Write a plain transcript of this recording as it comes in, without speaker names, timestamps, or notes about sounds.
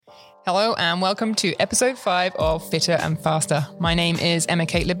Hello and welcome to episode 5 of Fitter and Faster. My name is Emma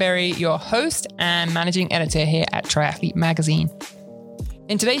Kate Libery, your host and managing editor here at Triathlete Magazine.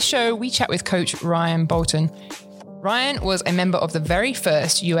 In today's show, we chat with coach Ryan Bolton. Ryan was a member of the very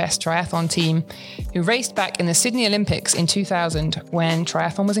first US triathlon team who raced back in the Sydney Olympics in 2000 when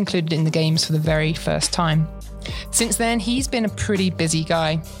triathlon was included in the games for the very first time. Since then, he's been a pretty busy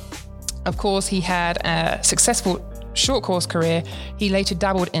guy. Of course, he had a successful short course career. He later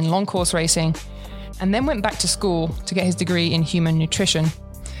dabbled in long course racing and then went back to school to get his degree in human nutrition.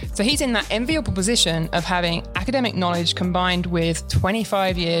 So he's in that enviable position of having academic knowledge combined with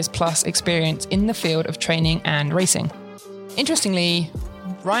 25 years plus experience in the field of training and racing. Interestingly,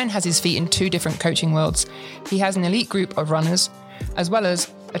 Ryan has his feet in two different coaching worlds. He has an elite group of runners, as well as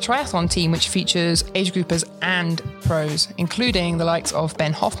a triathlon team which features age groupers and pros, including the likes of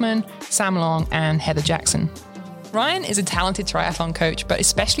Ben Hoffman, Sam Long, and Heather Jackson. Ryan is a talented triathlon coach, but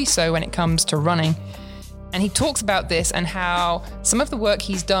especially so when it comes to running. And he talks about this and how some of the work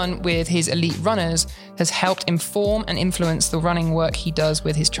he's done with his elite runners has helped inform and influence the running work he does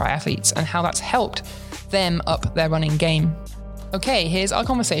with his triathletes and how that's helped them up their running game. Okay, here's our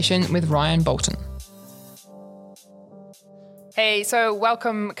conversation with Ryan Bolton. Hey, so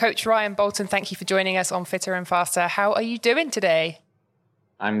welcome, Coach Ryan Bolton. Thank you for joining us on Fitter and Faster. How are you doing today?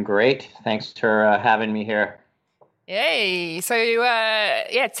 I'm great. Thanks for having me here. Yay. So,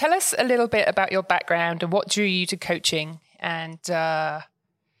 tell us a little bit about your background and what drew you to coaching. And, a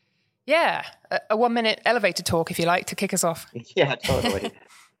 1-minute elevator talk, if you like, to kick us off. Yeah, totally.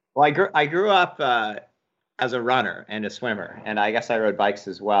 Well, I grew up as a runner and a swimmer, and I guess I rode bikes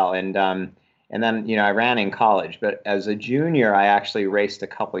as well. And then, I ran in college. But as a junior, I actually raced a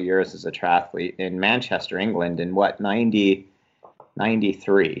couple years as a triathlete in Manchester, England, in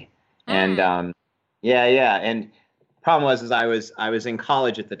 93. And, And problem was I was in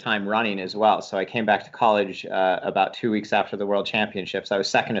college at the time running as well. So I came back to college about 2 weeks after the World Championships. I was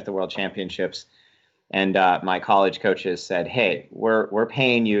second at the World Championships, and my college coaches said, "Hey, we're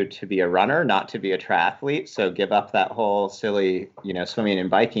paying you to be a runner, not to be a triathlete. So give up that whole silly, swimming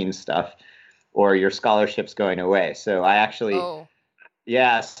and biking stuff, or your scholarship's going away." So I actually,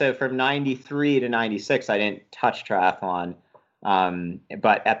 So from 93 to 96, I didn't touch triathlon.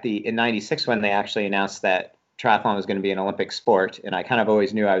 But in 96, when they actually announced that triathlon was going to be an Olympic sport, and I kind of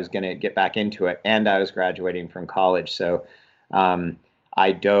always knew I was going to get back into it, and I was graduating from college. So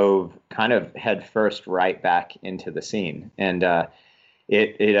I dove kind of head first right back into the scene. And I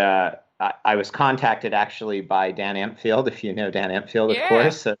was contacted actually by Dan Empfield, if you know Dan Empfield, of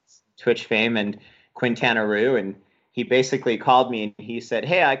course, Twitch fame, and Quintana Roo. And he basically called me and he said,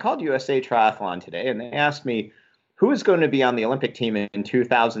 "Hey, I called USA Triathlon today, and they asked me who is going to be on the Olympic team in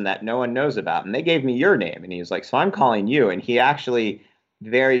 2000 that no one knows about. And they gave me your name." And he was like, "So I'm calling you." And he actually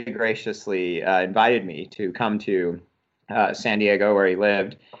very graciously invited me to come to San Diego, where he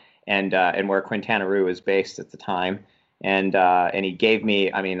lived, and where Quintana Roo was based at the time. And he gave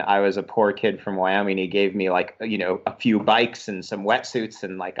me, I was a poor kid from Wyoming. He gave me a few bikes and some wetsuits.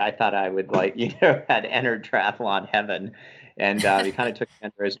 And I thought I would had entered triathlon heaven. And he kind of took me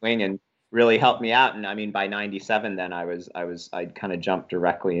under his wing and really helped me out. And by 97, then I'd kind of jumped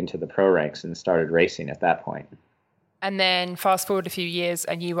directly into the pro ranks and started racing at that point. And then fast forward a few years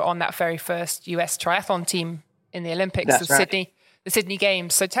and you were on that very first US triathlon team in the Olympics, That's right. the Sydney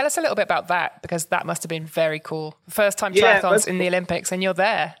Games. So tell us a little bit about that, because that must have been very cool. First time triathlons in the Olympics and you're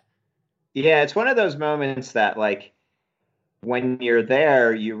there. Yeah, it's one of those moments that when you're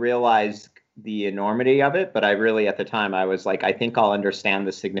there, you realize the enormity of it. But I really, at the time, I was I think I'll understand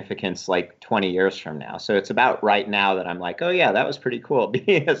the significance 20 years from now. So it's about right now that I'm oh yeah, that was pretty cool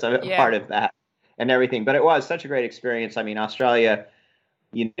being a part of that and everything. But it was such a great experience. Australia,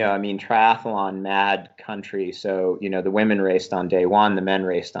 triathlon mad country. So, the women raced on day one, the men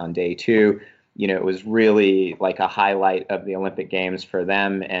raced on day two. It was really a highlight of the Olympic Games for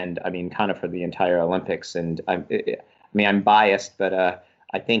them. And kind of for the entire Olympics. And I'm biased, but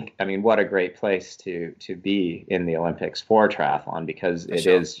I think, what a great place to be in the Olympics for triathlon, because it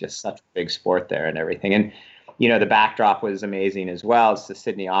is just such a big sport there and everything. And, the backdrop was amazing as well. It's the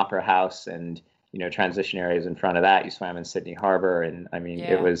Sydney Opera House, and, transition areas in front of that. You swam in Sydney Harbor. And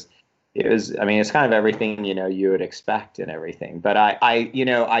it was, it's kind of everything, you would expect and everything. But I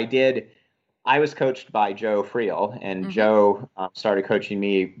was coached by Joe Friel, and Joe started coaching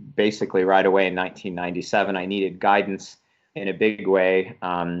me basically right away in 1997. I needed guidance in a big way.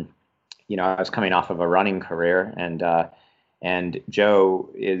 I was coming off of a running career, and Joe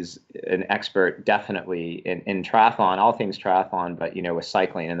is an expert definitely in triathlon, all things triathlon, but with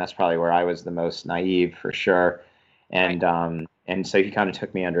cycling, and that's probably where I was the most naive for sure. And and so he kind of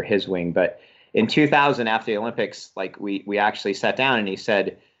took me under his wing. But in 2000, after the Olympics, like we actually sat down and he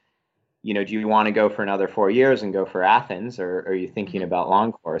said, you know, do you want to go for another 4 years and go for Athens, or are you thinking about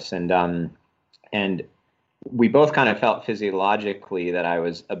long course? And we both kind of felt physiologically that I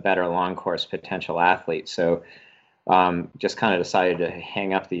was a better long course potential athlete. So just kind of decided to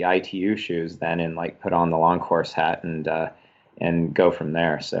hang up the ITU shoes then and like put on the long course hat and go from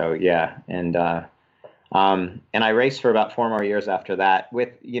there. So yeah, and I raced for about 4 more years after that with,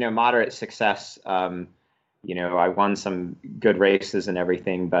 you know, moderate success. You know, I won some good races and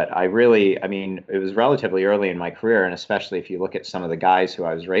everything, but I mean, it was relatively early in my career, and especially if you look at some of the guys who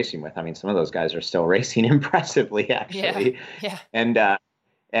I was racing with, I mean, some of those guys are still racing impressively, actually. Yeah.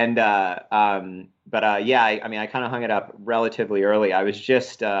 Yeah, I mean, I kind of hung it up relatively early. I was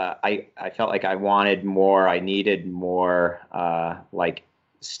just, I felt like I wanted more, I needed more, like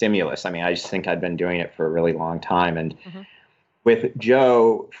stimulus. I mean, I just think I'd been doing it for a really long time, and with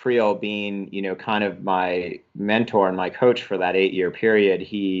Joe Friel being, you know, kind of my mentor and my coach for that 8-year period,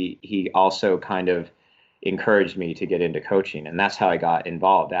 he also kind of encouraged me to get into coaching. And that's how I got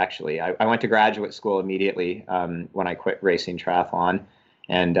involved, actually. I went to graduate school immediately when I quit racing triathlon.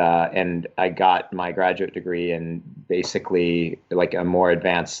 And I got my graduate degree in basically like a more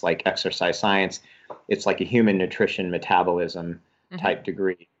advanced like exercise science. It's like a human nutrition metabolism type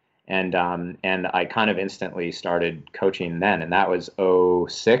degree. And I kind of instantly started coaching then, and that was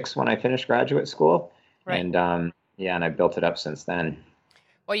 2006 when I finished graduate school. Right. And and I built it up since then.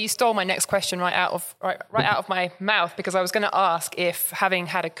 Well, you stole my next question right out of my mouth, because I was going to ask if having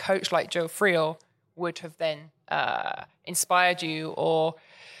had a coach like Joe Friel would have then inspired you or,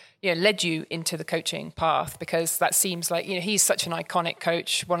 you know, led you into the coaching path, because that seems like, you know, he's such an iconic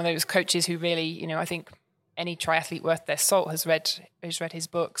coach, one of those coaches who really, you know, I think any triathlete worth their salt has read his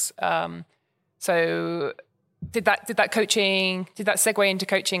books. So did that segue into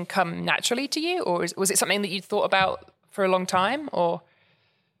coaching come naturally to you, or was it something that you'd thought about for a long time? Or,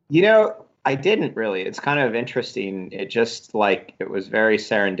 you know, I didn't really. It's kind of interesting. It just like, it was very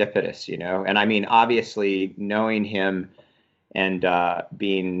serendipitous, you know. And I mean, obviously knowing him and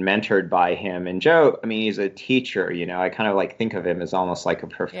being mentored by him. And Joe, I mean, he's a teacher, you know, I kind of like think of him as almost like a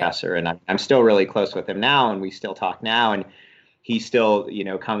professor. Yeah. And I'm still really close with him now, and we still talk now. And he still, you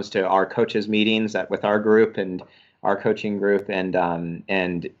know, comes to our coaches meetings with our group and our coaching group. And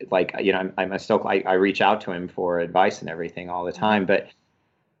like, you know, I reach out to him for advice and everything all the time. But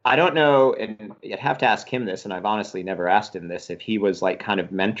I don't know, and you'd have to ask him this, and I've honestly never asked him this, if he was like kind of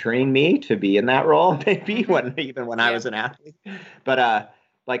mentoring me to be in that role, maybe when I was an athlete. But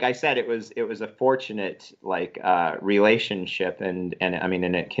like I said, it was a fortunate like relationship, and I mean,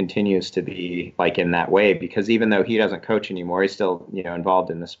 and it continues to be like in that way, because even though he doesn't coach anymore, he's still, you know, involved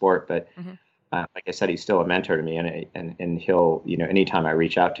in the sport. But like I said, he's still a mentor to me, and he'll, you know, anytime I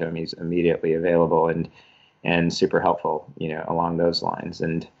reach out to him, he's immediately available and super helpful, you know, along those lines.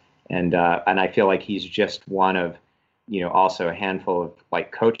 And I feel like he's just one of, you know, also a handful of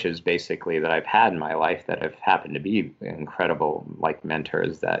like coaches basically that I've had in my life that have happened to be incredible like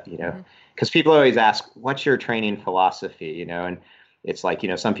mentors that, you know, because people always ask, what's your training philosophy, you know, and it's like, you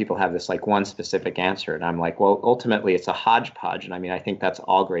know, some people have this like one specific answer, and I'm like, well, ultimately it's a hodgepodge. And I mean, I think that's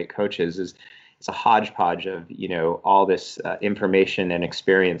all great coaches, is it's a hodgepodge of, you know, all this information and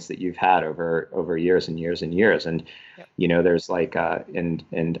experience that you've had over years and years and years. And, you know, there's like, and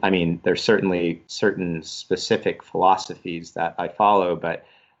I mean, there's certainly certain specific philosophies that I follow, but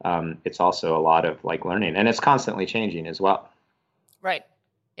it's also a lot of like learning, and it's constantly changing as well. Right.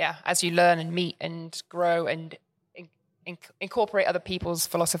 Yeah. As you learn and meet and grow and incorporate other people's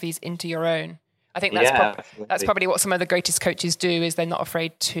philosophies into your own. I think that's probably what some of the greatest coaches do, is they're not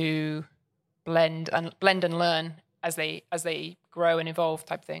afraid to blend and learn as they grow and evolve,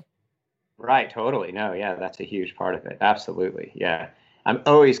 type thing. Right. Totally. No. Yeah. That's a huge part of it. Absolutely. Yeah. I'm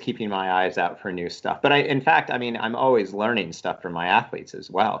always keeping my eyes out for new stuff, but in fact, I mean, I'm always learning stuff from my athletes as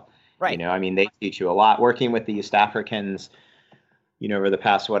well. Right. You know, I mean, they teach you a lot. Working with the East Africans, you know, over the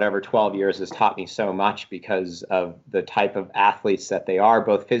past 12 years has taught me so much, because of the type of athletes that they are,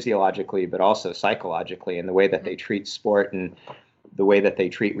 both physiologically, but also psychologically, and the way that they treat sport, and the way that they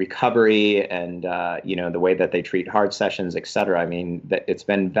treat recovery, and, you know, the way that they treat hard sessions, et cetera. I mean, that it's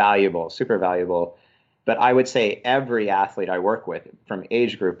been valuable, super valuable. But I would say every athlete I work with, from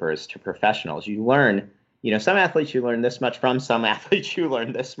age groupers to professionals, you learn, you know, some athletes you learn this much from, some athletes you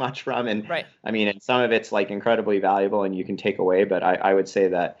learn this much from. And right. I mean, and some of it's like incredibly valuable and you can take away. But I would say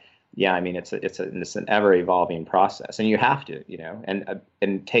that, yeah, I mean, it's an ever evolving process, and you have to, you know,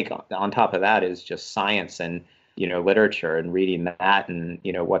 and take on top of that is just science and literature and reading that, and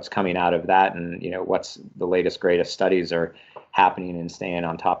what's coming out of that, and what's the latest greatest studies are happening, and staying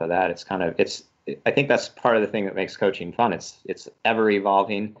on top of that. I think that's part of the thing that makes coaching fun. It's ever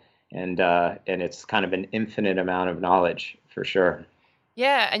evolving, and it's kind of an infinite amount of knowledge for sure.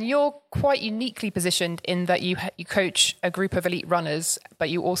 Yeah, and you're quite uniquely positioned in that you coach a group of elite runners, but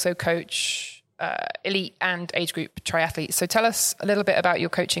you also coach elite and age group triathletes. So tell us a little bit about your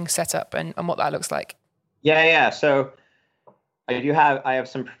coaching setup and what that looks like. Yeah. So I have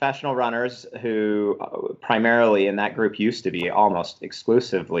some professional runners who primarily in that group used to be almost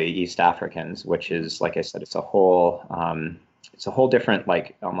exclusively East Africans, which is, like I said, it's a whole different,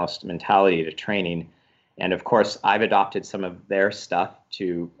 like, almost mentality to training. And of course, I've adopted some of their stuff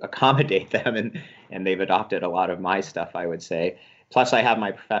to accommodate them, and they've adopted a lot of my stuff, I would say. Plus, I have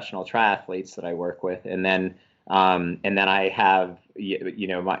my professional triathletes that I work with, and then I have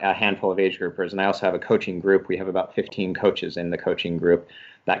a handful of age groupers, and I also have a coaching group. We have about 15 coaches in the coaching group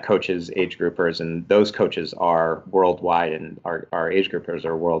that coaches age groupers, and those coaches are worldwide, and our age groupers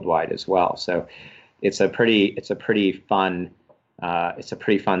are worldwide as well. So it's a pretty fun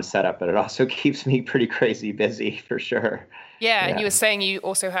setup, but it also keeps me pretty crazy busy for sure. Yeah, and you were saying you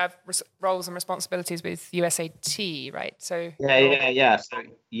also have roles and responsibilities with USAT, right? So yeah. So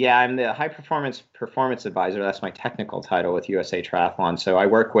I'm the high performance advisor. That's my technical title with USA Triathlon. So I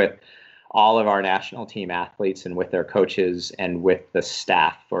work with all of our national team athletes and with their coaches and with the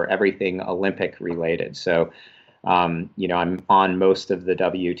staff for everything Olympic related. So I'm on most of the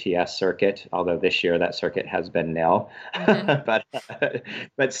WTS circuit, although this year that circuit has been nil. Mm-hmm.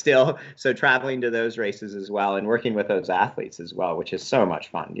 but still, so traveling to those races as well and working with those athletes as well, which is so much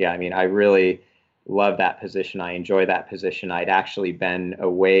fun. Yeah, I mean, I really love that position. I enjoy that position. I'd actually been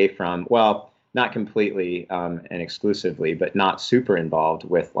away from, well, not completely and exclusively, but not super involved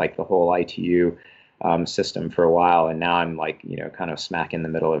with like the whole ITU system for a while. And now I'm like, kind of smack in the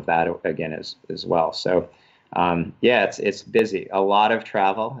middle of that again as well. So it's busy, a lot of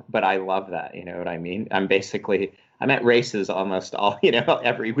travel, but I love that. You know what I mean? I'm at races almost all,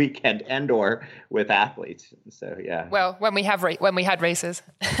 every weekend or with athletes. So, yeah. Well, when we had races. When we had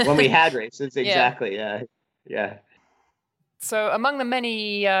races, exactly. Yeah. So among the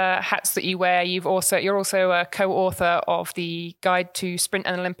many hats that you wear, you're also a co-author of the Guide to Sprint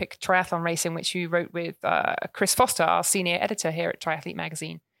and Olympic Triathlon Racing, which you wrote with Chris Foster, our senior editor here at Triathlete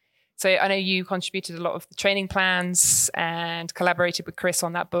Magazine. So I know you contributed a lot of the training plans and collaborated with Chris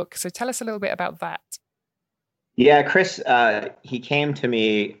on that book. So tell us a little bit about that. Yeah, Chris, he came to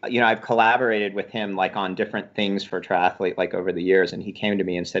me, I've collaborated with him like on different things for triathlete like over the years. And he came to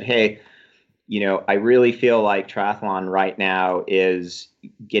me and said, hey, I really feel like triathlon right now is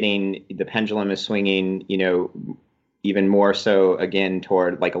the pendulum is swinging, even more so again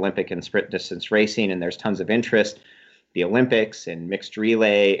toward like Olympic and sprint distance racing. And there's tons of interest. The Olympics and mixed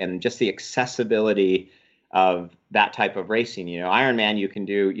relay and just the accessibility of that type of racing. Ironman, you can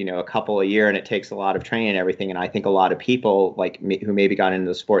do, a couple a year and it takes a lot of training and everything. And I think a lot of people like me who maybe got into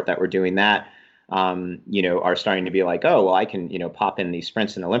the sport that were doing that, are starting to be like, oh, well, I can, pop in these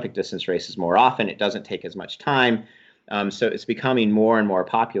sprints and Olympic distance races more often. It doesn't take as much time. So it's becoming more and more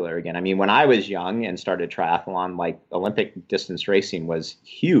popular again. I mean, when I was young and started triathlon, like Olympic distance racing was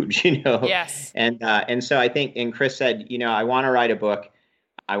huge, Yes. And so I think, and Chris said, I want to write a book.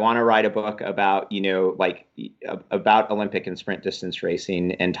 I want to write a book about, about Olympic and sprint distance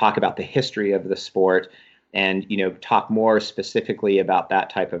racing and talk about the history of the sport and, talk more specifically about that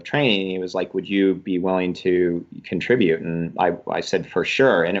type of training. He was like, would you be willing to contribute? And I said, for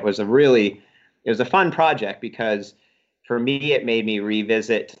sure. And it was a fun project because for me, it made me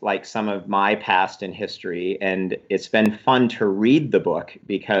revisit like some of my past in history. And it's been fun to read the book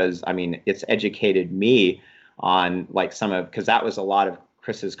because, I mean, it's educated me on like because that was a lot of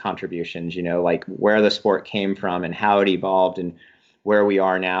Chris's contributions, like where the sport came from and how it evolved and where we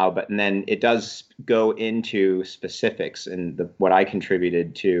are now. And then it does go into specifics. And what I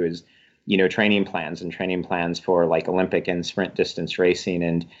contributed to is, training plans for like Olympic and sprint distance racing.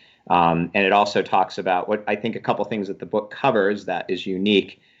 And it also talks about what I think a couple things that the book covers that is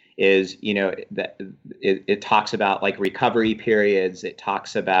unique is, that it talks about like recovery periods. It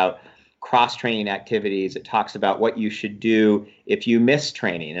talks about cross-training activities. It talks about what you should do if you miss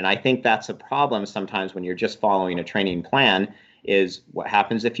training. And I think that's a problem sometimes when you're just following a training plan is what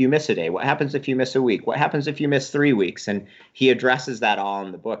happens if you miss a day? What happens if you miss a week? What happens if you miss 3 weeks? And he addresses that all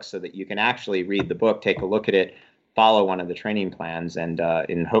in the book so that you can actually read the book, take a look at it, follow one of the training plans and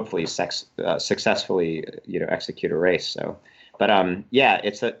hopefully successfully, execute a race. So, but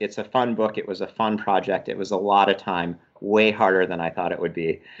it's a fun book. It was a fun project. It was a lot of time way harder than I thought it would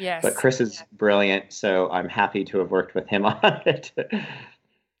be. But Yes. Chris is brilliant, so I'm happy to have worked with him on it.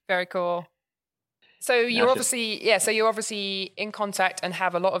 Very cool. So you're obviously, so you're obviously in contact and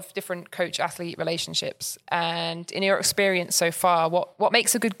have a lot of different coach-athlete relationships. And in your experience so far, what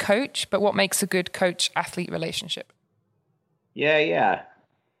makes a good coach, but what makes a good coach-athlete relationship? Yeah.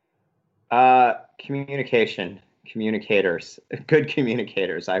 Communicators, good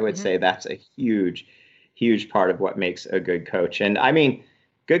communicators. I would say that's a huge, huge part of what makes a good coach. And I mean,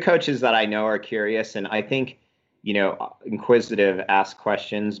 good coaches that I know are curious, and I think, inquisitive, ask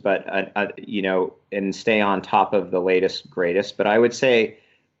questions, but, and stay on top of the latest, greatest. But I would say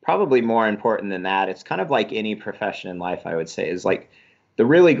probably more important than that, it's kind of like any profession in life, I would say, is like the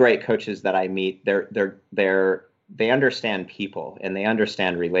really great coaches that I meet, they understand people and they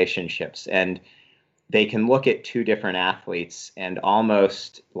understand relationships, and they can look at two different athletes and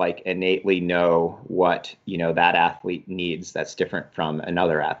almost like innately know what, that athlete needs that's different from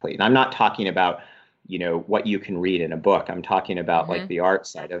another athlete. And I'm not talking about, what you can read in a book. I'm talking about like the art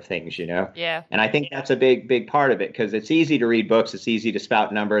side of things, Yeah. And I think that's a big, big part of it, because it's easy to read books. It's easy to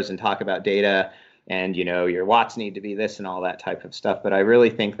spout numbers and talk about data and, your watts need to be this and all that type of stuff. But I really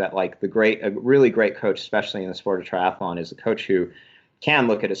think that like a really great coach, especially in the sport of triathlon, is a coach who can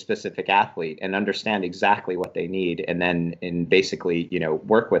look at a specific athlete and understand exactly what they need, and then basically,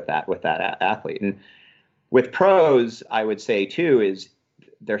 work with that athlete. And with pros, I would say too, is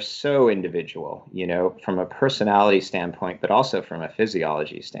they're so individual, from a personality standpoint, but also from a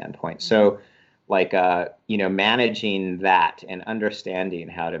physiology standpoint. So like, managing that and understanding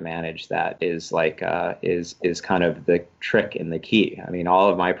how to manage that is like, is kind of the trick and the key. I mean, all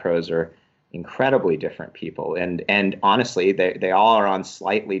of my pros are incredibly different people. And honestly, they all are on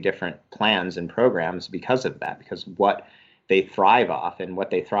slightly different plans and programs because of that, because what they thrive off,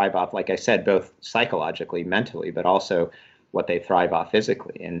 like I said, both psychologically, mentally, but also what they thrive off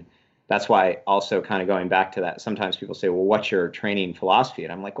physically. And that's why also kind of going back to that, sometimes people say, well, what's your training philosophy?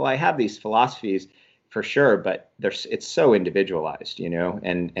 And I'm like, well, I have these philosophies for sure, but it's so individualized,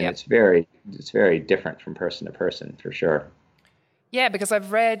 and it's very different from person to person for sure. Yeah, because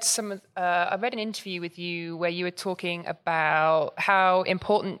I've read I read an interview with you where you were talking about how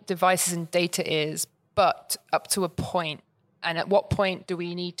important devices and data is, but up to a point. And at what point do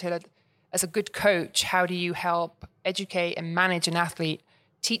we need to, as a good coach, how do you help educate and manage an athlete,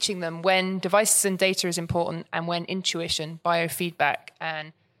 teaching them when devices and data is important and when intuition, biofeedback,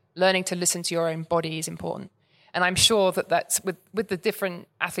 and learning to listen to your own body is important. And I'm sure that that's with the different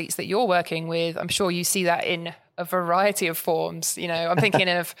athletes that you're working with, I'm sure you see that in a variety of forms. I'm thinking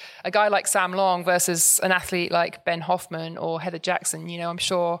of a guy like Sam Long versus an athlete like Ben Hoffman or Heather Jackson. I'm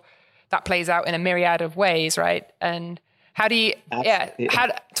sure that plays out in a myriad of ways, right? And how do you,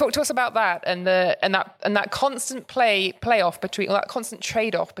 talk to us about that and that constant playoff between, or that constant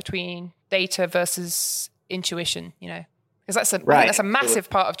trade-off between data versus intuition, because that's a massive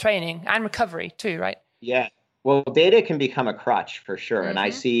part of training and recovery too, right? Yeah. Well, data can become a crutch for sure. And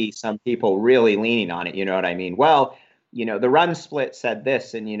I see some people really leaning on it. You know what I mean? Well, the run split said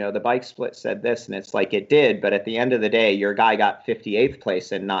this and, the bike split said this, and it's like it did. But at the end of the day, your guy got 58th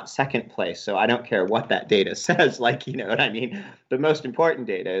place and not second place. So I don't care what that data says. Like, you know what I mean? The most important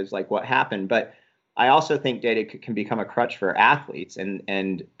data is like what happened. But I also think data can become a crutch for athletes.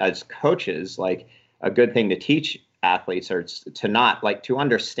 And as coaches, like a good thing to teach athletes are to not like to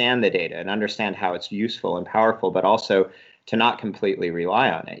understand the data and understand how it's useful and powerful, but also to not completely rely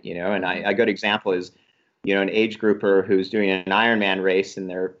on it, And a good example is, an age grouper who's doing an Ironman race and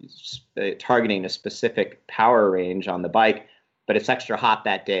they're targeting a specific power range on the bike, but it's extra hot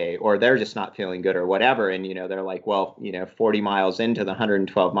that day, or they're just not feeling good or whatever. And, they're like, well, 40 miles into the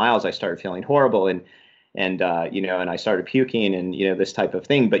 112 miles, I started feeling horrible. And I started puking and, this type of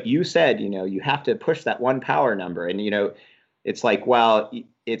thing. But you said, you have to push that one power number. And, it's like, well,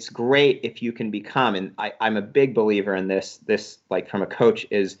 it's great if you can become, and I'm a big believer in this, like from a coach,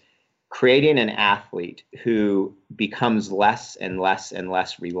 is creating an athlete who becomes less and less and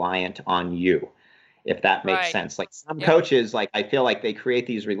less reliant on you, if that makes sense. Like some coaches, like I feel like they create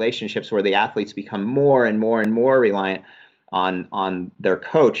these relationships where the athletes become more and more and more reliant on their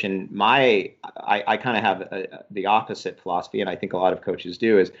coach. And I kind of have the opposite philosophy, and I think a lot of coaches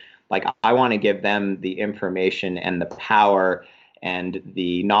do, is like I want to give them the information and the power and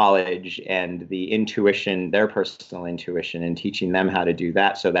the knowledge and the intuition, their personal intuition, and teaching them how to do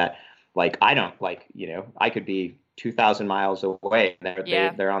that, so that like I don't I could be 2,000 miles away.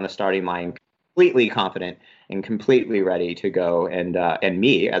 They're on the starting line, completely confident and completely ready to go. And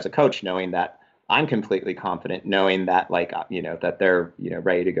me as a coach, knowing that I'm completely confident, knowing that that they're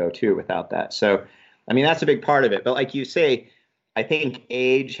ready to go too without that. So I mean, that's a big part of it. But like you say, I think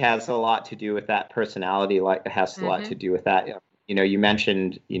age has a lot to do with that. Personality like has a lot to do with that. You know, you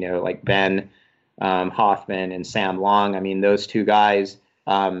mentioned, you know, like Ben Hoffman and Sam Long. I mean, those two guys,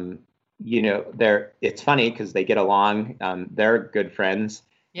 you know, it's funny because they get along. They're good friends,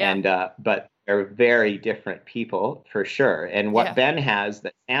 and but they're very different people for sure. And what Ben has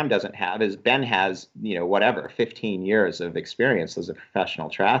that Sam doesn't have is Ben has, you know, whatever, 15 years of experience as a professional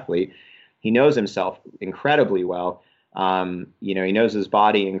triathlete. He knows himself incredibly well. You know, he knows his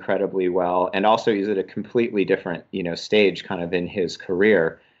body incredibly well. And also he's at a completely different, you know, stage kind of in his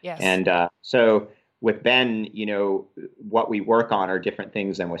career. Yes. And so with Ben, you know, what we work on are different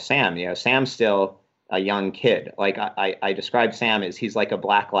things than with Sam. You know, Sam's still a young kid. Like I describe Sam as he's like a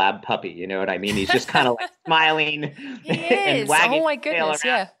black lab puppy. You know what I mean? He's just kind of like smiling and wagging my goodness,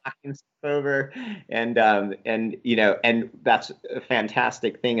 around, knocking stuff over, and you know, and that's a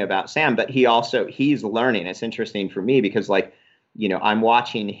fantastic thing about Sam. But he's learning. It's interesting for me because like, you know, I'm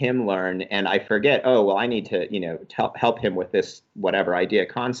watching him learn, and I forget. Oh well, I need to, you know, help him with this whatever idea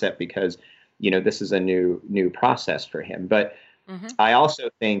concept because, you know, this is a new process for him. But I also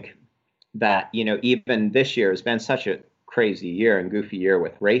think that, you know, even this year has been such a crazy year and goofy year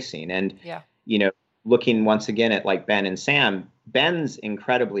with racing. And, you know, looking once again at like Ben and Sam, Ben's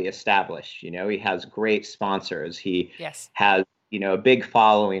incredibly established. You know, he has great sponsors. He has, you know, a big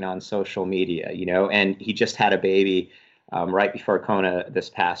following on social media, you know, and he just had a baby right before Kona this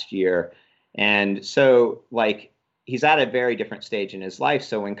past year. And so like he's at a very different stage in his life.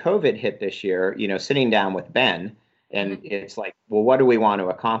 So when COVID hit this year, you know, sitting down with Ben, and it's like, well, what do we want to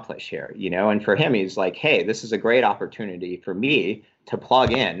accomplish here? You know, and for him, he's like, hey, this is a great opportunity for me to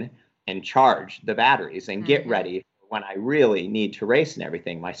plug in and charge the batteries and get ready when I really need to race and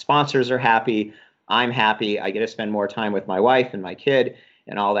everything. My sponsors are happy. I'm happy. I get to spend more time with my wife and my kid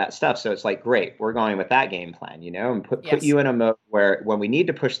and all that stuff. So it's like, great, we're going with that game plan, you know, and put you in a mode where when we need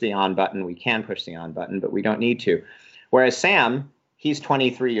to push the on button, we can push the on button, but we don't need to. Whereas Sam, he's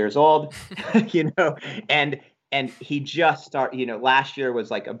 23 years old, you know, and he just started, you know, last year was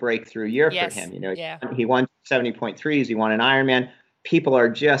like a breakthrough year for him. You know, he won 70.3s, he won an Ironman. People are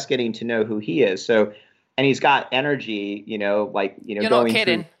just getting to know who he is. So, and he's got energy, you know, like, you know, you're going not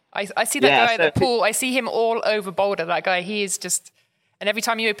kidding. I see that guy at the pool. I see him all over Boulder. That guy, he is just, and every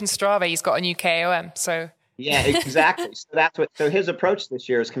time you open Strava, he's got a new KOM. So yeah, exactly. So his approach this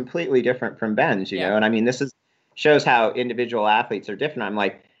year is completely different from Ben's, you know, and I mean, shows how individual athletes are different. I'm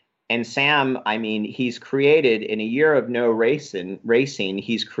like, and Sam, I mean, he's created in a year of no racing,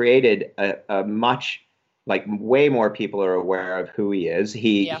 he's created a much, like way more people are aware of who he is.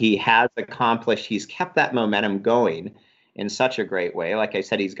 He has accomplished, he's kept that momentum going in such a great way. Like I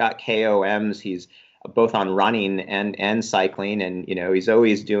said, he's got KOMs, he's both on running and cycling. And, you know, he's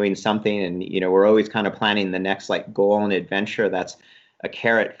always doing something. And, you know, we're always kind of planning the next like goal and adventure that's a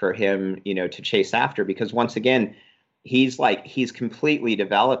carrot for him, you know, to chase after. Because once again, he's completely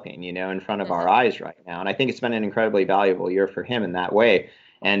developing, you know, in front of our eyes right now. And I think it's been an incredibly valuable year for him in that way.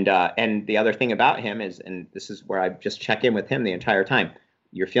 And the other thing about him is, and this is where I just check in with him the entire time,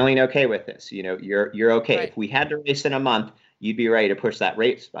 you're feeling okay with this, you know, you're okay. Right. If we had to race in a month, you'd be ready to push that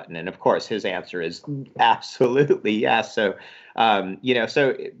race button. And of course, his answer is absolutely yes. So, you know,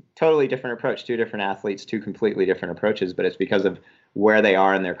 so totally different approach, two different athletes, two completely different approaches, but it's because of where they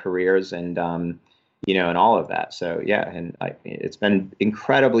are in their careers and, you know, and all of that. So, yeah, and it's been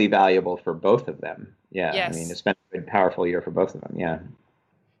incredibly valuable for both of them. Yeah, yes. I mean, it's been a good, powerful year for both of them. Yeah.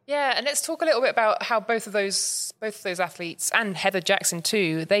 Yeah, and let's talk a little bit about how both of those athletes and Heather Jackson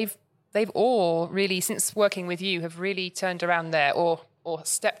too, they've all really, since working with you, have really turned around or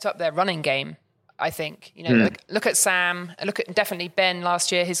stepped up their running game, I think. You know, look at Sam, look at definitely Ben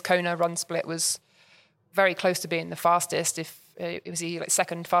last year. His Kona run split was very close to being the fastest. If it was like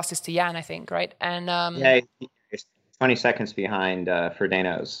second fastest to Jan, I think, right? And it's 20 seconds behind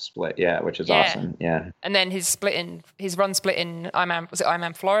Frodeno's split, which is awesome. Yeah. And then his run split in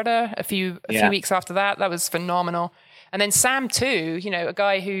Ironman Florida a few weeks after that. That was phenomenal. And then Sam too, you know, a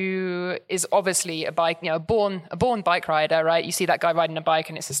guy who is obviously a born bike rider, right? You see that guy riding a bike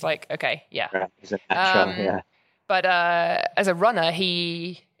and it's just like, okay, yeah. Right. He's a natural, But as a runner,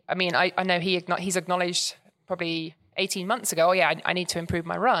 I know he's acknowledged probably 18 months ago, I need to improve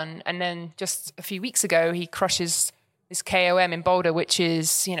my run. And then just a few weeks ago, he crushes his KOM in Boulder, which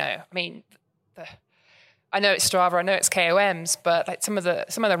is, you know, I mean, I know it's Strava, I know it's KOMs, but like some of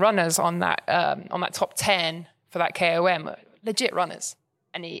the runners on that top 10 for that KOM are legit runners.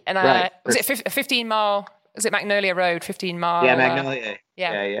 Was it a 15 mile? Was it Magnolia Road, 15 mile? Yeah, Magnolia.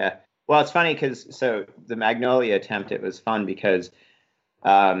 Yeah. Well, it's funny because the Magnolia attempt, it was fun because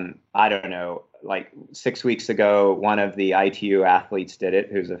I don't know. like 6 weeks ago, one of the ITU athletes did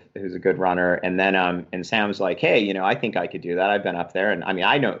it, who's a good runner, and then and Sam's like, hey, I think I could do that. I've been up there, and I mean,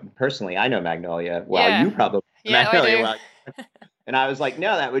 I know Magnolia well. Yeah. You probably know Yeah, I Magnolia do. well. And I was like,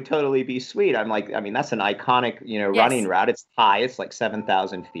 no, that would totally be sweet. I'm like, I mean, that's an iconic, running Yes. route. It's high. It's like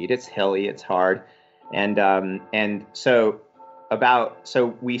 7,000 feet. It's hilly. It's hard. And so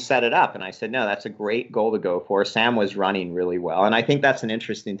we set it up, and I said, no, that's a great goal to go for. Sam was running really well. And I think that's an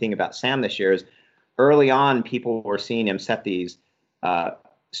interesting thing about Sam this year is early on, people were seeing him set these Strava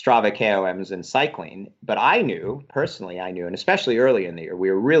KOMs in cycling. But I knew, and especially early in the year, we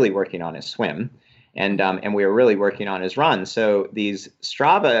were really working on his swim. And we were really working on his run. So these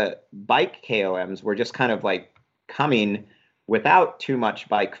Strava bike KOMs were just kind of like coming without too much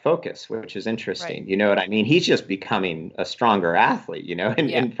bike focus, which is interesting. Right. You know what I mean? He's just becoming a stronger athlete,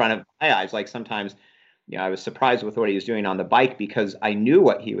 in front of my eyes. Like sometimes, I was surprised with what he was doing on the bike because I knew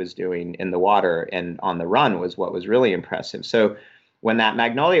what he was doing in the water, and on the run was what was really impressive. So when that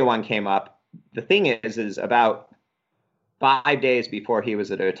Magnolia one came up, the thing is about 5 days before he was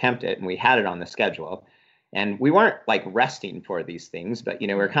to attempt it, and we had it on the schedule, and we weren't like resting for these things, but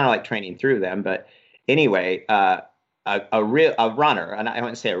we were kind of like training through them. But anyway, a runner, and I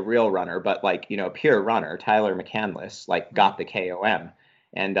wouldn't say a real runner, but like a pure runner, Tyler McCandless, like got the KOM,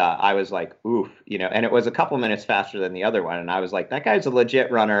 and I was like, oof, and it was a couple minutes faster than the other one, and I was like, that guy's a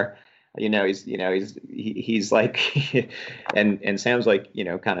legit runner. He's like, and Sam's like,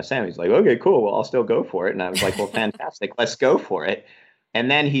 kind of Sam. He's like, okay, cool. Well, I'll still go for it. And I was like, well, fantastic. Let's go for it.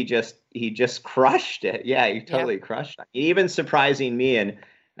 And then he just crushed it. Yeah, he totally crushed it. Even surprising me. And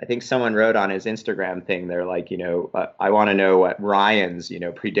I think someone wrote on his Instagram thing, they're like, I want to know what Ryan's,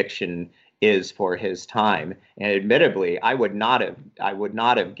 prediction is for his time. And admittedly, I would not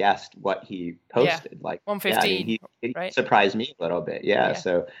have guessed what he posted. Like 1:15. He right? surprised me a little bit. Yeah.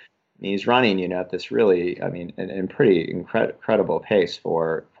 So he's running, at this really, I mean, in pretty incredible pace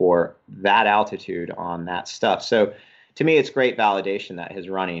for that altitude on that stuff. So to me, it's great validation that his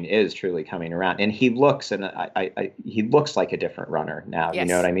running is truly coming around, and he looks he looks like a different runner now. Yes. You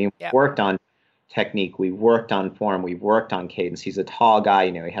know what I mean? Yep. We've worked on technique, we've worked on form, we've worked on cadence. He's a tall guy,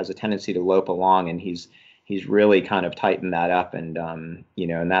 he has a tendency to lope along, and he's really kind of tightened that up, and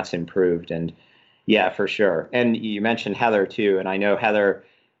and that's improved. And yeah, for sure. And you mentioned Heather too, and I know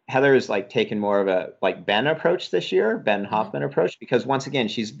Heather's like taken more of a like Ben approach this year, Ben Hoffman approach, because once again,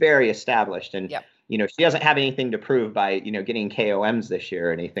 she's very established, and she doesn't have anything to prove by getting KOMs this year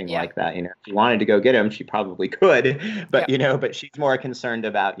or anything like that. If she wanted to go get him, she probably could, but but she's more concerned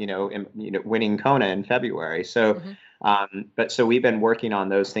about winning Kona in February. So but so we've been working on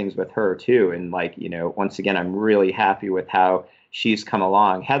those things with her too, and like once again, I'm really happy with how she's come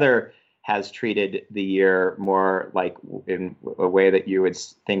along. Heather has treated the year more like in a way that you would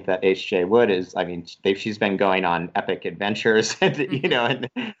think that HJ would. Is, I mean, she's been going on epic adventures and,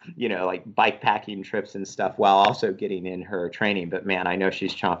 like bike packing trips and stuff while also getting in her training. But man, I know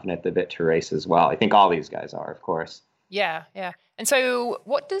she's chomping at the bit to race as well. I think all these guys are, of course. Yeah. Yeah. And so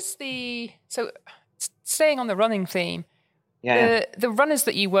staying on the running theme, the runners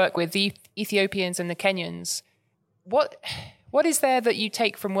that you work with, the Ethiopians and the Kenyans, what is there that you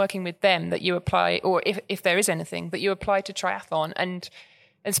take from working with them that you apply, or if there is anything that you apply to triathlon, and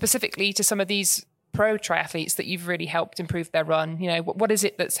specifically to some of these pro triathletes that you've really helped improve their run? What is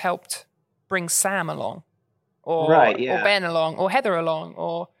it that's helped bring Sam along, or Ben along, or Heather along,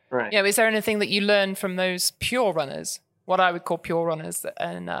 or is there anything that you learn from those pure runners, what I would call pure runners,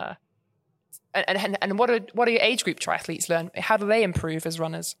 and what do your age group triathletes learn? How do they improve as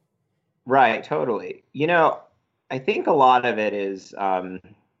runners? Right, totally. I think a lot of it is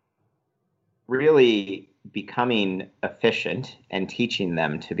really becoming efficient and teaching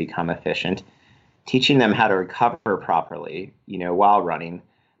them to become efficient, teaching them how to recover properly, while running.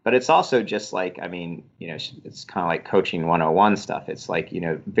 But it's also just like, I mean, it's kind of like coaching 101 stuff. It's like,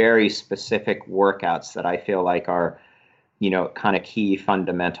 very specific workouts that I feel like are, kind of key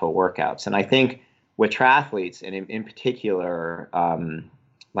fundamental workouts. And I think with triathletes, and in particular,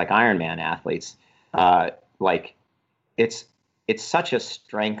 like Ironman athletes, like, it's such a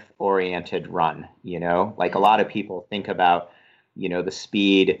strength oriented run, like a lot of people think about, the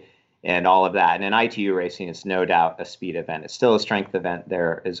speed and all of that. And in ITU racing, it's no doubt a speed event. It's still a strength event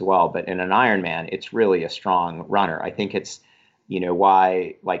there as well. But in an Ironman, it's really a strong runner. I think it's,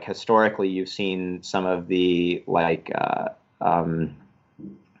 why, like, historically, you've seen some of the like, more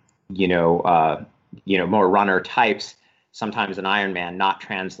runner types, sometimes an Ironman not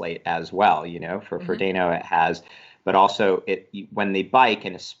translate as well, for Dano it has. but also when they bike,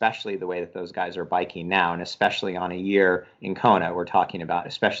 and especially the way that those guys are biking now, and especially on a year in Kona, we're talking about,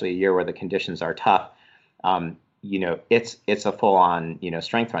 especially a year where the conditions are tough. It's a full on,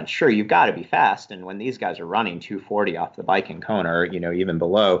 strength run. Sure, you've got to be fast. And when these guys are running 240 off the bike in Kona, or, even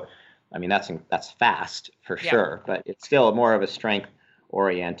below, I mean, that's fast for sure, but it's still more of a strength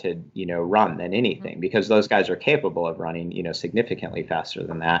oriented, run than anything, because those guys are capable of running, significantly faster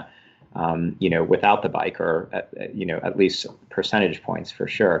than that, without the bike, or, at least percentage points for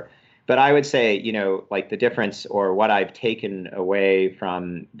sure. But I would say, like the difference, or what I've taken away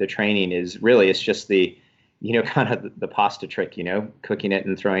from the training is really, it's just the, kind of the pasta trick, cooking it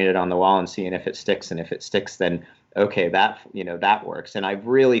and throwing it on the wall and seeing if it sticks. And if it sticks, then okay, that works. And I've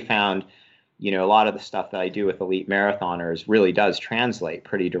really found, a lot of the stuff that I do with elite marathoners really does translate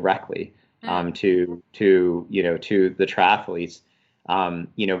pretty directly to the triathletes.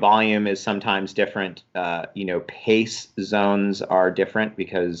 Volume is sometimes different. Pace zones are different,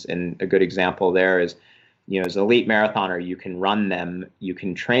 because, and a good example there is, as an elite marathoner, you can run them, you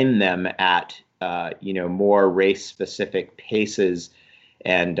can train them at, more race specific paces.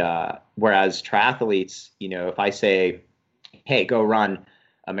 And whereas triathletes, if I say, hey, go run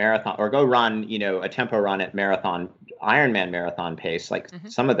a marathon, or go run, a tempo run at Ironman marathon pace, like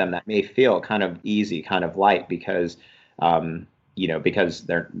some of them that may feel kind of easy, kind of light, because, because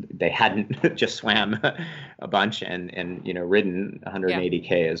they hadn't just swam a bunch and ridden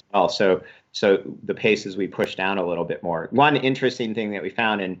 180K as well. So the paces we push down a little bit more. One interesting thing that we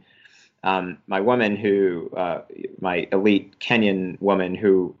found in my woman my elite Kenyan woman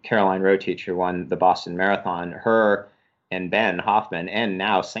who Caroline Rowe teacher won the Boston Marathon, her and Ben Hoffman, and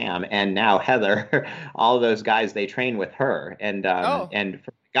now Sam, and now Heather, all of those guys, they train with her. And and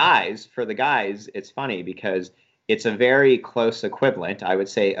for the guys, it's funny because it's a very close equivalent. I would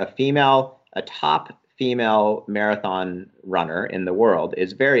say a top female marathon runner in the world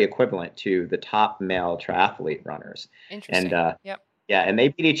is very equivalent to the top male triathlete runners. Interesting. And and they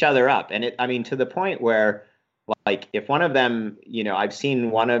beat each other up. And to the point where, like, if one of them, I've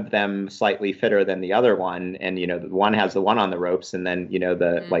seen one of them slightly fitter than the other one, and, the one has the one on the ropes, and then,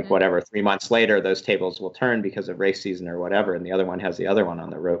 like, whatever, 3 months later, those tables will turn because of race season or whatever, and the other one has the other one on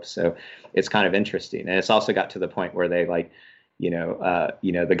the ropes. So it's kind of interesting. And it's also got to the point where they, like,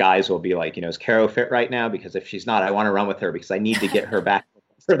 the guys will be like, is Caro fit right now? Because if she's not, I want to run with her because I need to get her back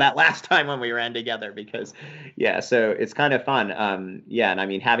for that last time when we ran together, because so it's kind of fun.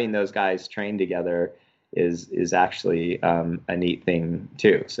 And having those guys train together is actually a neat thing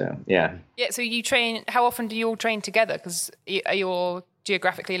too. So so you train, how often do you all train together, because are you all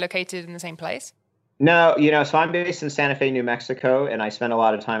geographically located in the same place? No, so I'm based in Santa Fe, New Mexico, and I spend a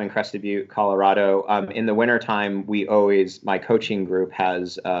lot of time in Crested Butte, Colorado. In the wintertime, my coaching group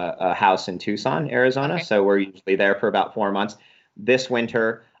has a house in Tucson, Arizona. Okay. So we're usually there for about 4 months. This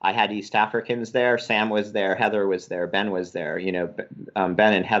winter, I had East Africans there. Sam was there. Heather was there. Ben was there.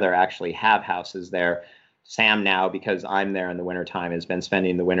 Ben and Heather actually have houses there. Sam now, because I'm there in the wintertime, has been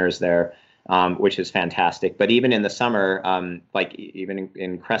spending the winters there, which is fantastic. But even in the summer, like even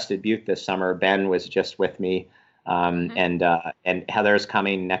in Crested Butte this summer, Ben was just with me. And Heather's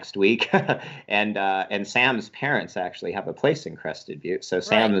coming next week, and Sam's parents actually have a place in Crested Butte. So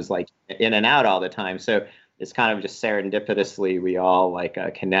Sam is like in and out all the time. So it's kind of just serendipitously we all like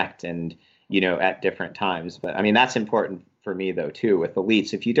connect and, at different times. But that's important for me though, too, with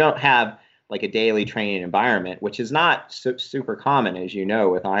elites. If you don't have like a daily training environment, which is not super common, as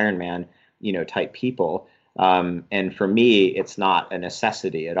with Ironman, type people. And for me, it's not a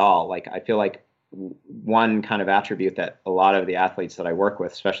necessity at all. Like, I feel like one kind of attribute that a lot of the athletes that I work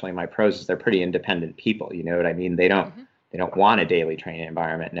with, especially my pros, is they're pretty independent people. You know what I mean? They don't want a daily training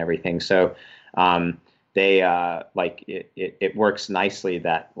environment and everything. So, they like it works nicely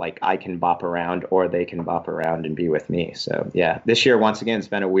that like I can bop around or they can bop around and be with me. So this year once again it's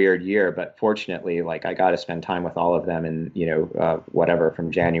been a weird year, but fortunately like I got to spend time with all of them in whatever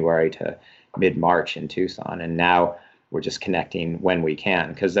from January to mid-March in Tucson, and now we're just connecting when we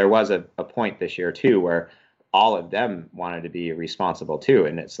can, because there was a point this year too where all of them wanted to be responsible too,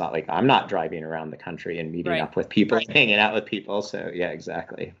 and it's not like I'm not driving around the country and meeting up with people and hanging out with people. So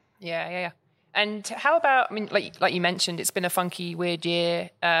exactly. Yeah. And how about, like you mentioned, it's been a funky, weird year.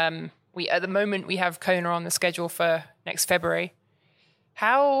 At the moment we have Kona on the schedule for next February.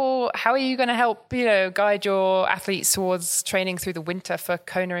 How are you going to help, guide your athletes towards training through the winter for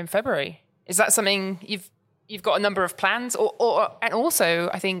Kona in February? Is that something you've got a number of plans, and also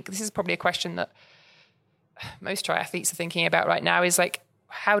I think this is probably a question that most triathletes are thinking about right now is like,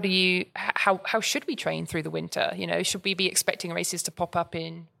 how should we train through the winter? Should we be expecting races to pop up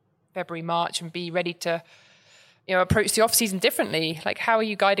in February, March and be ready to approach the off season differently? Like, how are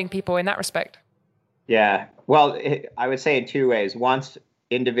you guiding people in that respect? Yeah. Well, I would say in two ways. Once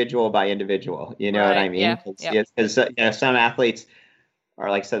individual by individual, you know what I mean? Because some athletes are,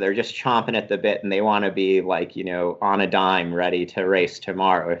 like I said, they're just chomping at the bit and they want to be like, on a dime ready to race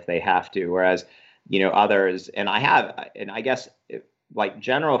tomorrow if they have to. Whereas, others, and I guess like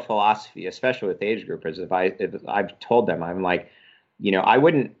general philosophy, especially with age groupers, if I've told them, I'm like, I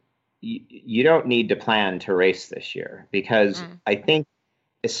wouldn't, you don't need to plan to race this year, because I think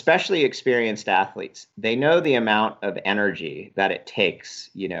especially experienced athletes, they know the amount of energy that it takes,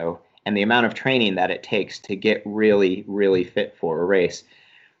 and the amount of training that it takes to get really, really fit for a race.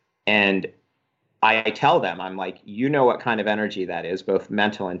 And I tell them, I'm like, what kind of energy that is, both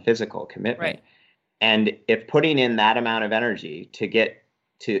mental and physical commitment. Right. And if putting in that amount of energy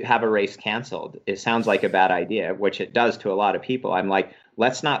to have a race canceled, it sounds like a bad idea, which it does to a lot of people. I'm like,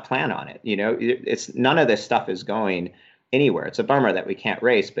 let's not plan on it. It's none of this stuff is going anywhere. It's a bummer that we can't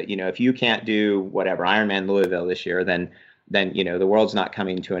race, but if you can't do whatever Ironman Louisville this year, then the world's not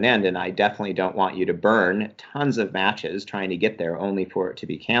coming to an end. And I definitely don't want you to burn tons of matches trying to get there only for it to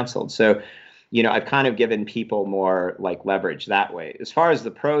be canceled. So, I've kind of given people more like leverage that way. As far as the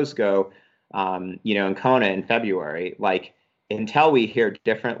pros go, in Kona in February, like until we hear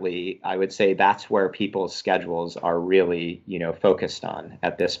differently, I would say that's where people's schedules are really, focused on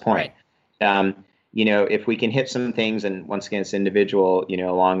at this point. Right. If we can hit some things, and once again, it's individual,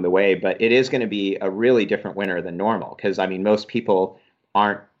 along the way, but it is going to be a really different winter than normal. Because, most people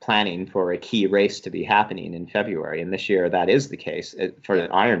aren't planning for a key race to be happening in February. And this year, that is the case for the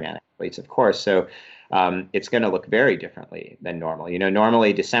Ironman athletes, of course. So it's going to look very differently than normal.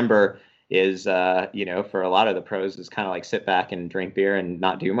 Normally December is, for a lot of the pros is kind of like sit back and drink beer and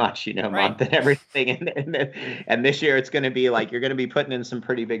not do much, right. month and everything. And this year it's going to be like, you're going to be putting in some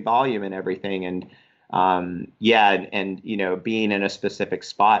pretty big volume and everything. And being in a specific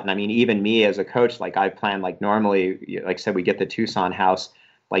spot. And even me as a coach, like I plan, like normally, like I said, we get the Tucson house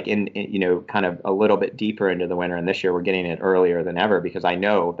like in kind of a little bit deeper into the winter. And this year we're getting it earlier than ever because I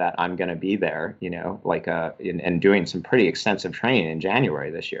know that I'm going to be there, and doing some pretty extensive training in January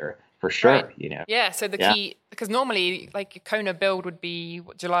this year. For sure, right. Yeah. So the key, because normally like your Kona build would be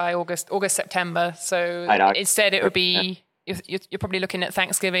July, August, September. So instead it would be, you're probably looking at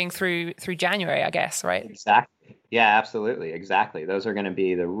Thanksgiving through January, I guess, right? Exactly. Yeah, absolutely. Exactly. Those are going to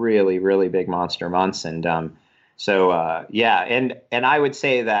be the really, really big monster months. And and I would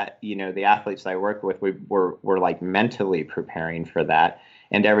say that, the athletes I work with, we're like mentally preparing for that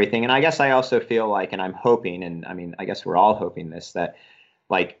and everything. And I guess I also feel like, and I'm hoping, and I guess we're all hoping this, that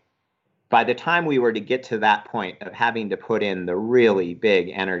like, by the time we were to get to that point of having to put in the really big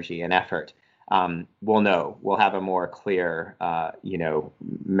energy and effort, we'll have a more clear,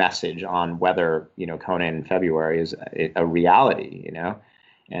 message on whether, Kona in February is a reality,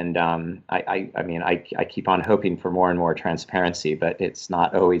 and I keep on hoping for more and more transparency, but it's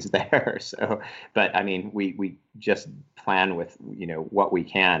not always there. So, but we just plan with, what we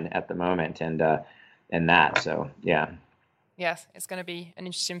can at the moment and that, so yeah. Yes, it's going to be an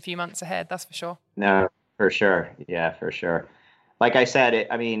interesting few months ahead. That's for sure. No, for sure. Yeah, for sure. Like I said,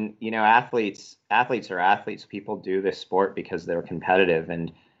 athletes are athletes. People do this sport because they're competitive,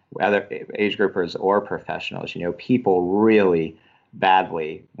 and whether age groupers or professionals, people really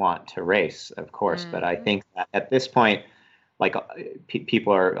badly want to race, of course. Mm-hmm. But I think that at this point, like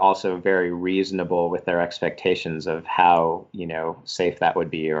people are also very reasonable with their expectations of how, safe that would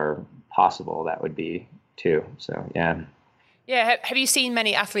be or possible that would be too. So, yeah. Yeah. Have you seen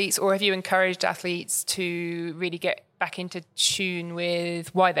many athletes, or have you encouraged athletes to really get back into tune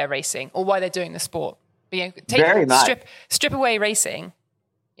with why they're racing or why they're doing the sport? Strip away racing,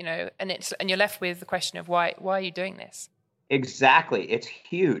 and you're left with the question of why are you doing this? Exactly. It's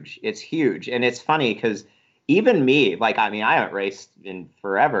huge. And it's funny because even me, like, I haven't raced in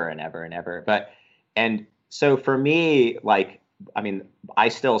forever and ever and ever, and so for me, like, I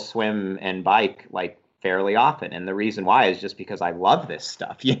still swim and bike like fairly often. And the reason why is just because I love this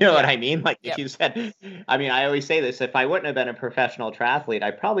stuff. You know what I mean? Like if you said, I always say this, if I wouldn't have been a professional triathlete,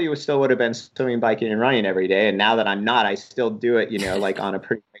 I probably still would have been swimming, biking, and running every day. And now that I'm not, I still do it, like on a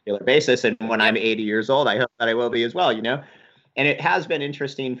pretty regular basis. And when I'm 80 years old, I hope that I will be as well, And it has been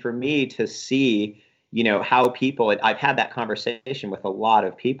interesting for me to see, how people, I've had that conversation with a lot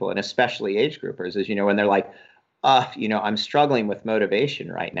of people, and especially age groupers, is, when they're like, I'm struggling with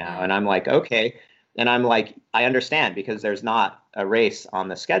motivation right now. And I'm like, okay. And I'm like, I understand, because there's not a race on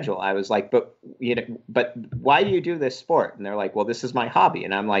the schedule. I was like, but why do you do this sport? And they're like, well, this is my hobby.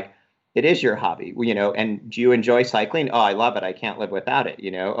 And I'm like, it is your hobby, and do you enjoy cycling? Oh, I love it. I can't live without it,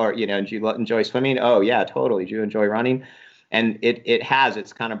 or, do you enjoy swimming? Oh yeah, totally. Do you enjoy running? And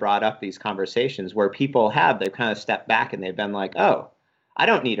it's kind of brought up these conversations where they've kind of stepped back and they've been like, oh, I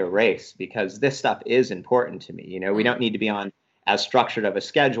don't need a race because this stuff is important to me. We don't need to be on as structured of a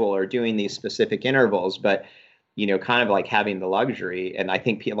schedule or doing these specific intervals, but kind of like having the luxury. And I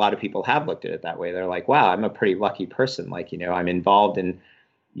think a lot of people have looked at it that way. They're like, wow, I'm a pretty lucky person. Like, I'm involved in,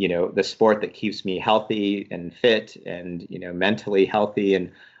 the sport that keeps me healthy and fit and, mentally healthy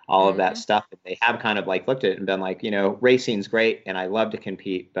and all of that stuff. They have kind of like looked at it and been like, racing's great and I love to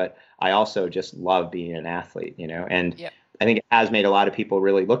compete, but I also just love being an athlete, and yep. I think it has made a lot of people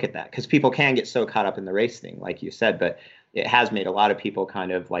really look at that because people can get so caught up in the race thing, like you said, but it has made a lot of people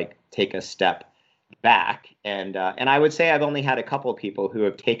kind of like take a step back. And I would say I've only had a couple of people who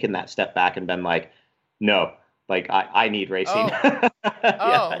have taken that step back and been like, no, like I need racing.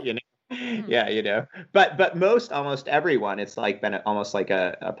 Oh. Yeah, but almost everyone, it's like been almost like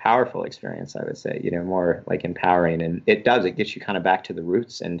a powerful experience, I would say, more like empowering. And it gets you kind of back to the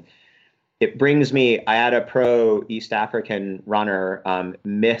roots. And it brings me, I had a pro East African runner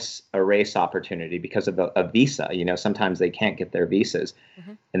miss a race opportunity because of a visa. Sometimes they can't get their visas.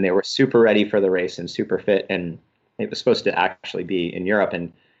 Mm-hmm. And they were super ready for the race and super fit. And it was supposed to actually be in Europe.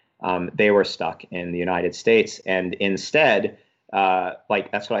 And they were stuck in the United States. And instead,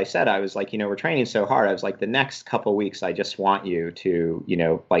 that's what I said. I was like, we're training so hard. I was like, the next couple of weeks, I just want you to,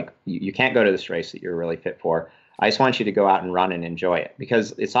 you can't go to this race that you're really fit for. I just want you to go out and run and enjoy it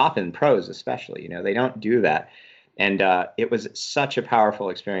because it's often pros, especially, they don't do that. And it was such a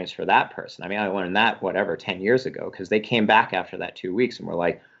powerful experience for that person. I mean, I learned that, 10 years ago, because they came back after that 2 weeks and were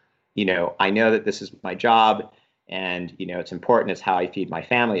like, I know that this is my job and, it's important. It's how I feed my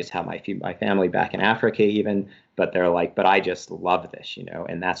family. It's how I feed my family back in Africa even. But they're like, but I just love this,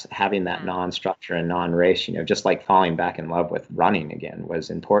 and that's having that non-structure and non-race, just like falling back in love with running again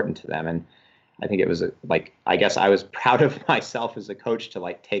was important to them. And I think it was I guess I was proud of myself as a coach to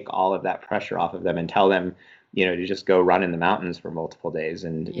like take all of that pressure off of them and tell them, to just go run in the mountains for multiple days.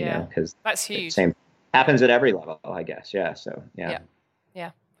 And, because that's huge. Same happens at every level, I guess. Yeah. So, yeah.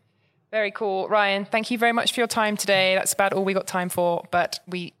 Very cool. Ryan, thank you very much for your time today. That's about all we got time for, but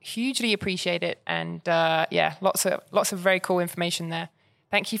we hugely appreciate it. And lots of very cool information there.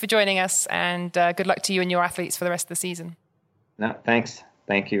 Thank you for joining us and good luck to you and your athletes for the rest of the season. No, thanks.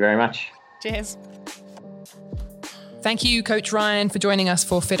 Thank you very much. Cheers. Thank you, Coach Ryan, for joining us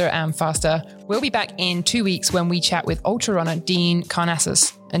for Fitter and Faster. We'll be back in 2 weeks when we chat with ultra runner Dean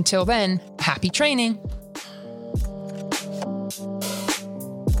Karnazes. Until then, happy training.